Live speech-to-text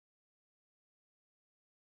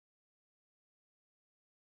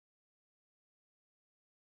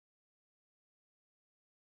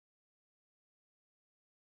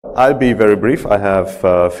So I'll be very brief. I have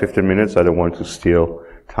 15 minutes. I don't want to steal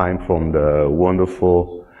time from the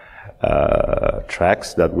wonderful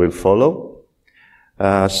tracks that will follow.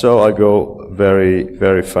 So I'll go very,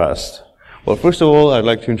 very fast. Well, first of all, I'd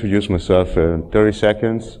like to introduce myself in 30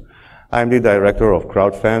 seconds. I'm the director of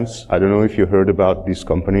Crowdfence. I don't know if you heard about this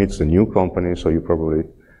company. It's a new company, so you probably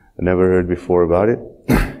never heard before about it.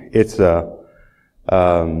 It's a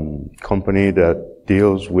company that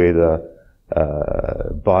deals with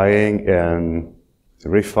buying and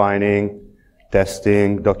refining,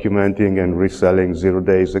 testing, documenting, and reselling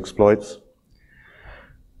zero-day exploits.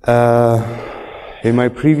 In my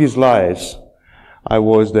previous lives, I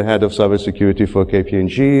was the head of cybersecurity for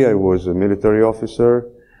KPMG. I was a military officer.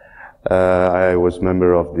 I was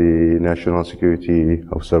member of the National Security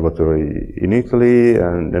Observatory in Italy,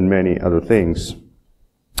 and many other things.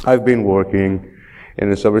 I've been working in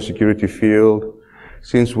the cybersecurity field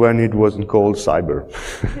since when it wasn't called cyber.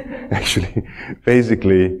 Actually,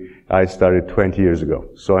 basically, I started 20 years ago.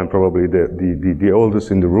 So I'm probably the oldest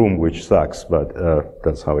in the room, which sucks, but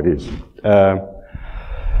that's how it is.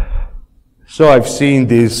 So I've seen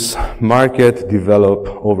this market develop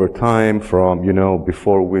over time from, you know,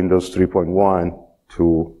 before Windows 3.1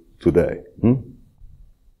 to today.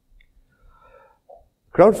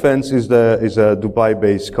 Crowdfence is a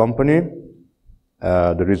Dubai-based company.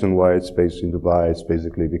 The reason why it's based in Dubai is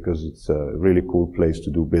basically because it's a really cool place to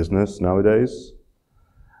do business nowadays.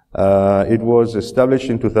 It was established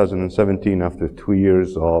in 2017 after 2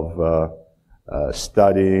 years of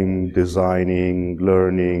studying, designing,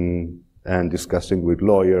 learning, and discussing with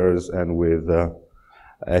lawyers and with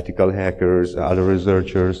ethical hackers, other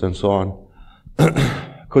researchers, and so on,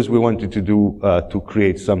 because we wanted to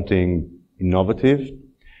create something innovative,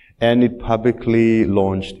 and it publicly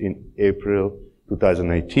launched in April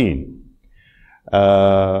 2018.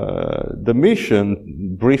 The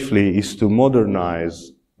mission, briefly, is to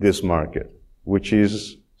modernize this market, which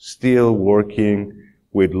is still working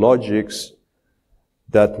with logics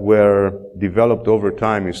that were developed over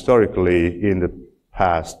time historically in the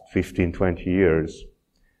past 15, 20 years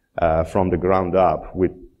from the ground up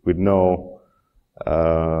with no,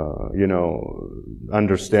 you know,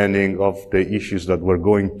 understanding of the issues that were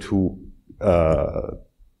going to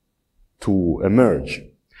emerge.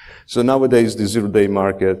 So nowadays, the zero-day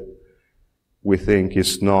market, we think,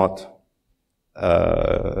 is not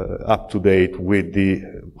up to date with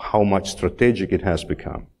how much strategic it has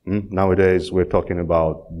become. Nowadays, we're talking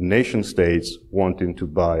about nation states wanting to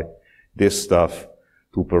buy this stuff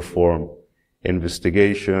to perform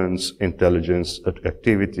investigations, intelligence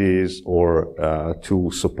activities, or to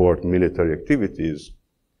support military activities.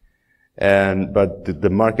 But the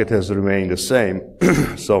market has remained the same.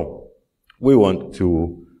 So we want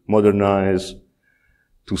to modernize,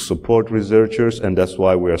 to support researchers, and that's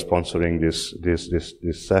why we are sponsoring this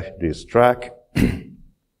track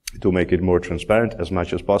to make it more transparent as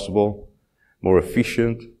much as possible, more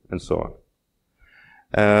efficient, and so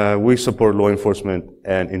on. We support law enforcement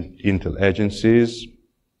and intel agencies,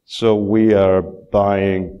 so we are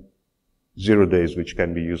buying 0 days which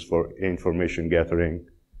can be used for information gathering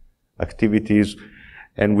activities,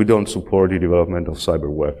 and we don't support the development of cyber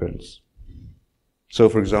weapons. So,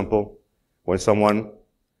 for example, when someone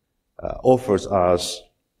offers us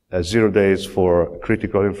 0 days for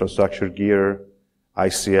critical infrastructure gear,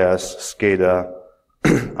 ICS, SCADA,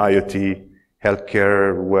 IoT,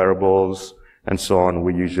 healthcare, wearables, and so on,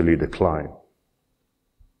 we usually decline.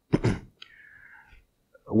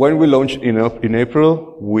 When we launched in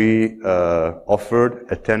April, we offered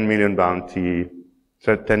a $10 million bounty,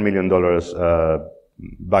 $10 million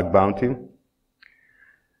bug bounty.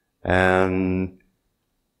 And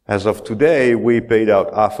as of today, we paid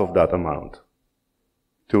out half of that amount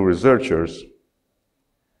to researchers.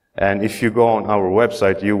 And if you go on our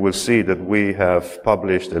website, you will see that we have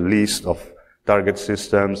published a list of target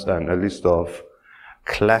systems and a list of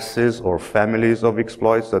classes or families of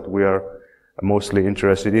exploits that we are mostly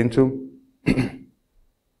interested into.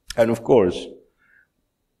 And of course,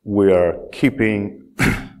 we are continuing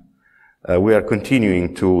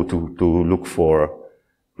to look for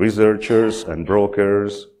researchers and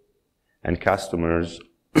brokers and customers.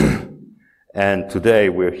 And today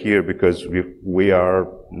we're here because we are,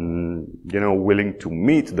 you know, willing to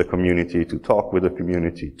meet the community, to talk with the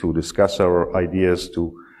community, to discuss our ideas,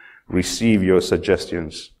 to receive your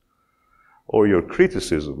suggestions or your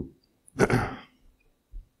criticism.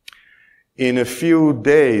 In a few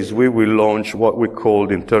days, we will launch what we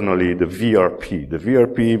called internally the VRP. The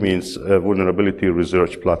VRP means Vulnerability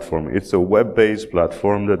Research Platform. It's a web-based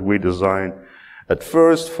platform that we designed at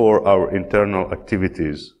first for our internal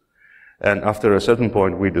activities. And after a certain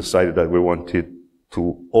point, we decided that we wanted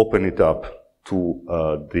to open it up to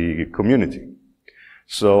the community.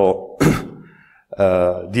 So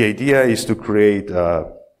the idea is to create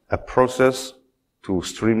a process to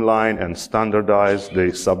streamline and standardize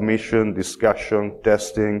the submission, discussion,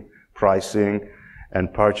 testing, pricing,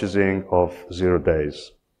 and purchasing of 0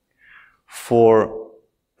 days for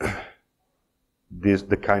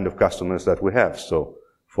the kind of customers that we have. So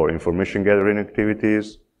for information gathering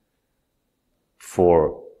activities,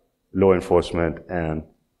 for law enforcement and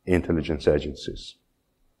intelligence agencies.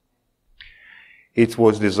 It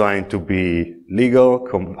was designed to be legal,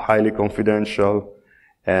 highly confidential,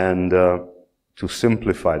 and to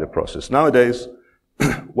simplify the process. Nowadays,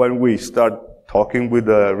 when we start talking with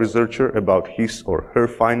a researcher about his or her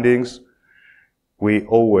findings, we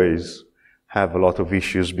always have a lot of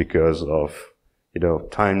issues because of,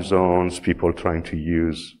 time zones, people trying to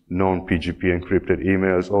use non-PGP encrypted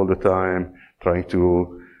emails all the time, trying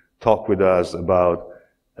to talk with us about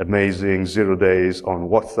amazing 0 days on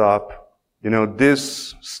WhatsApp.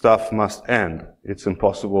 This stuff must end. It's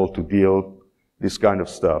impossible to deal this kind of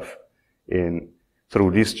stuff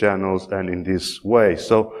through these channels and in this way.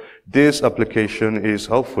 So this application is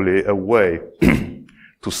hopefully a way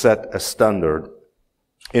to set a standard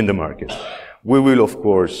in the market. We will, of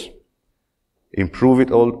course, improve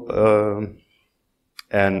it all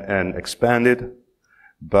and expand it,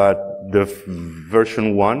 but the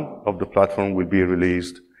version 1 of the platform will be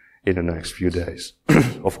released in the next few days.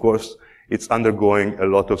 Of course, it's undergoing a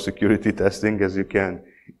lot of security testing. As you can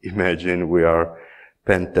imagine, we are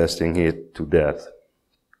pen testing it to death.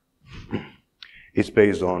 It's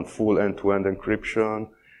based on full end-to-end encryption,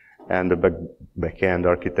 and the back-end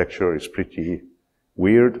architecture is pretty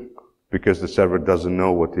weird because the server doesn't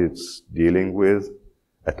know what it's dealing with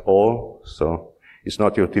at all. So it's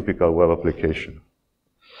not your typical web application.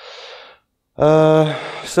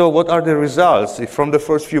 So what are the results? From the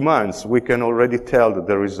first few months, we can already tell that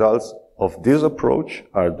the results of this approach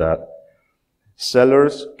are that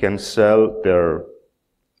sellers can sell their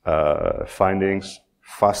findings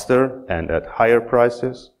faster and at higher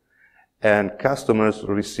prices, and customers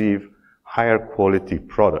receive higher quality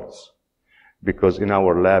products. Because in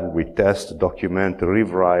our lab, we test, document,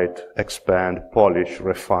 rewrite, expand, polish,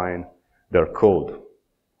 refine their code.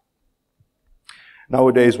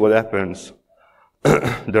 Nowadays, what happens,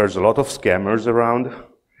 there's a lot of scammers around,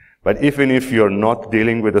 but even if you're not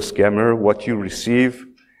dealing with a scammer, what you receive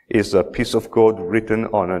is a piece of code written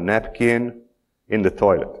on a napkin in the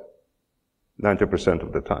toilet, 90%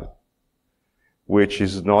 of the time, which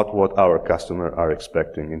is not what our customers are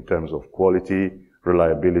expecting in terms of quality,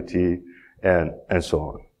 reliability, and so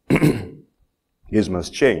on. This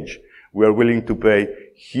must change. We are willing to pay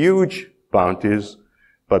huge bounties,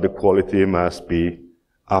 but the quality must be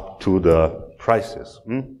up to the prices.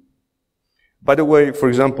 By the way, for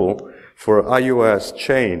example, for iOS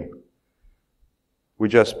chain, we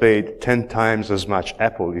just paid 10 times as much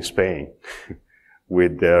Apple is paying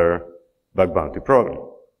with their bug bounty program.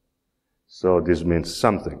 So this means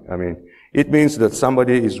something. I mean, it means that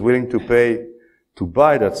somebody is willing to pay to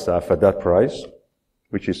buy that stuff at that price,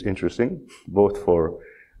 which is interesting, both for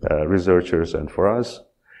researchers and for us.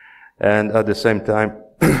 And at the same time,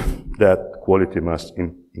 that quality must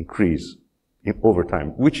increase over time,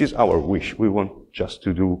 which is our wish. We want just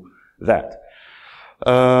to do that.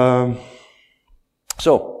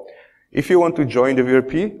 So, if you want to join the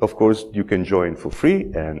VRP, of course, you can join for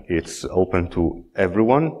free, and it's open to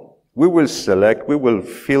everyone. We will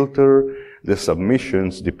filter the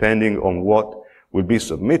submissions depending on what will be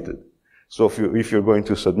submitted. So if you're going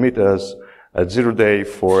to submit us a 0 day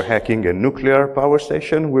for hacking a nuclear power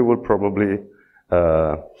station, we will probably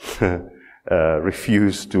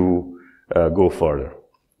refuse to go further.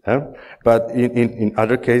 But in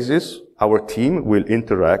other cases, our team will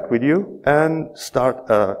interact with you and start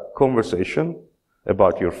a conversation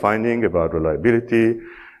about your finding, about reliability,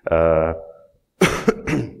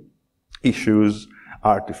 issues,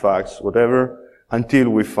 artifacts, whatever, until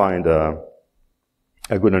we find a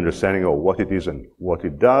good understanding of what it is and what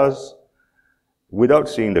it does without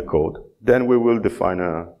seeing the code. Then we will define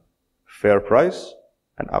a fair price,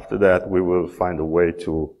 and after that we will find a way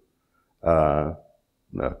to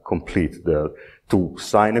to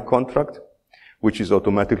sign a contract, which is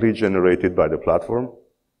automatically generated by the platform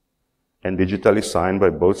and digitally signed by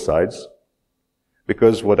both sides.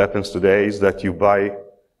 Because what happens today is that you buy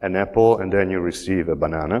an apple and then you receive a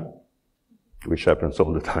banana, which happens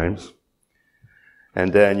all the times.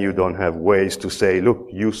 And then you don't have ways to say, look,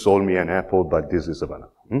 you sold me an apple, but this is a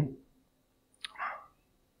banana.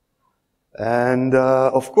 And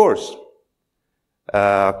of course,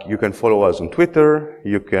 You can follow us on Twitter.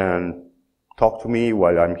 You can talk to me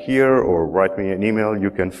while I'm here or write me an email.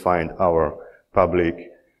 You can find our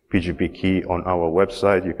public PGP key on our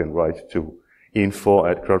website. You can write to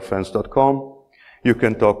info@crowdfence.com. You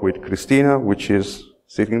can talk with Christina, which is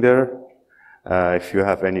sitting there, if you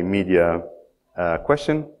have any media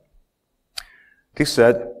question. This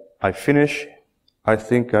said, I finish. I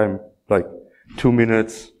think I'm like 2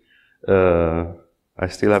 minutes. I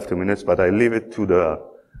still have 2 minutes, but I leave it to the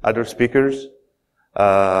other speakers.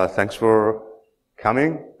 Thanks for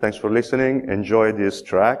coming. Thanks for listening. Enjoy this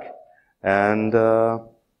track. And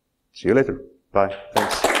see you later. Bye.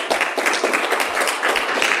 Thanks.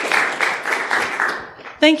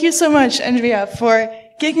 Thank you so much, Andrea, for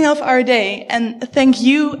kicking off our day. And thank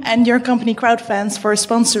you and your company, CrowdFense, for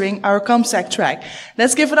sponsoring our COMMSEC track.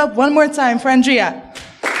 Let's give it up one more time for Andrea.